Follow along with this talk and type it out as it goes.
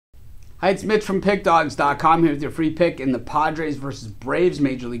Hi, it's Mitch from Pickdawgz.com here with your free pick in the Padres versus Braves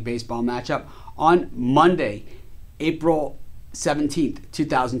Major League Baseball matchup on Monday, April 17th,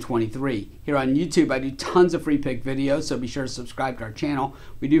 2023. Here on YouTube, I do tons of free pick videos, so be sure to subscribe to our channel.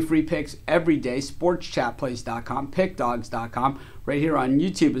 We do free picks every day, sportschatplace.com, pickdawgz.com, right here on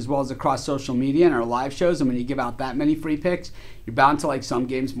YouTube, as well as across social media and our live shows. And when you give out that many free picks, you're bound to like some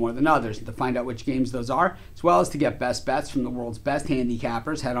games more than others. And to find out which games those are, as well as to get best bets from the world's best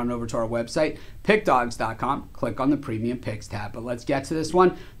handicappers, head on over to our website, pickdawgz.com, click on the Premium Picks tab. But let's get to this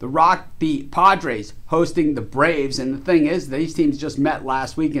one. The Padres hosting the Braves, and the thing is, these teams just met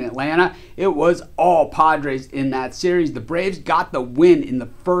last week in Atlanta. It was all Padres in that series. The Braves got the win in the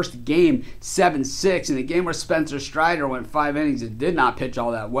first game, 7-6, in a game where Spencer Strider went 5 innings and did not pitch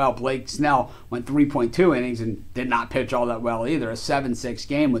all that well. Blake Snell went 3.2 innings and did not pitch all that well either. A 7-6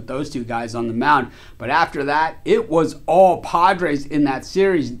 game with those two guys on the mound. But after that, it was all Padres in that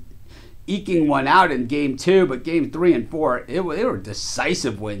series, eking one out in game 2, but game 3 and 4, they were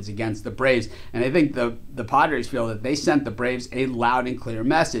decisive wins against the Braves. And I think the Padres feel that they sent the Braves a loud and clear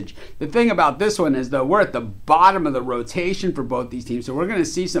message. The thing about this one is, though, we're at the bottom of the rotation for both these teams, so we're going to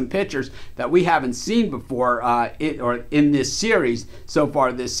see some pitchers that we haven't seen before in this series so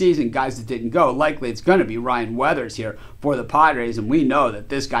far this season, guys that didn't go. Likely it's going to be Ryan Weathers here for the Padres, and we know that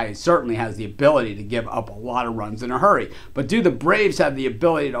this guy certainly has the ability to give up a lot of runs in a hurry. But do the Braves have the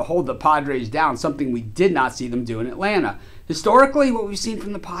ability to hold the Padres down, something we did not see them do in Atlanta? Historically, what we've seen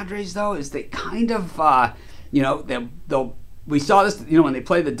from the Padres, though, is they kind of, we saw this, when they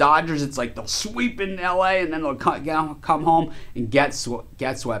play the Dodgers, it's like they'll sweep in LA and then they'll come home and get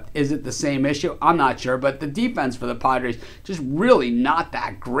swept. Is it the same issue? I'm not sure, but the defense for the Padres just really not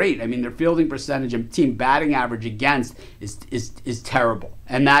that great. I mean, their fielding percentage and team batting average against is terrible.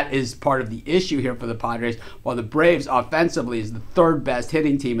 And that is part of the issue here for the Padres, while the Braves offensively is the third best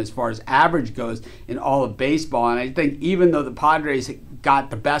hitting team as far as average goes in all of baseball. And I think even though the Padres got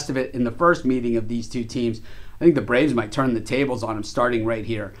the best of it in the first meeting of these two teams, I think the Braves might turn the tables on them starting right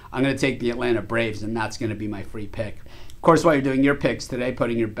here. I'm going to take the Atlanta Braves, and that's going to be my free pick. Of course, while you're doing your picks today,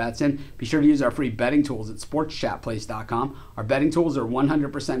 putting your bets in, be sure to use our free betting tools at sportschatplace.com. Our betting tools are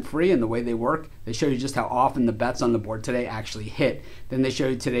 100% free, and the way they work, they show you just how often the bets on the board today actually hit. Then they show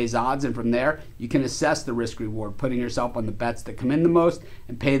you today's odds, and from there, you can assess the risk-reward, putting yourself on the bets that come in the most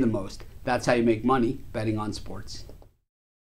and pay the most. That's how you make money betting on sports.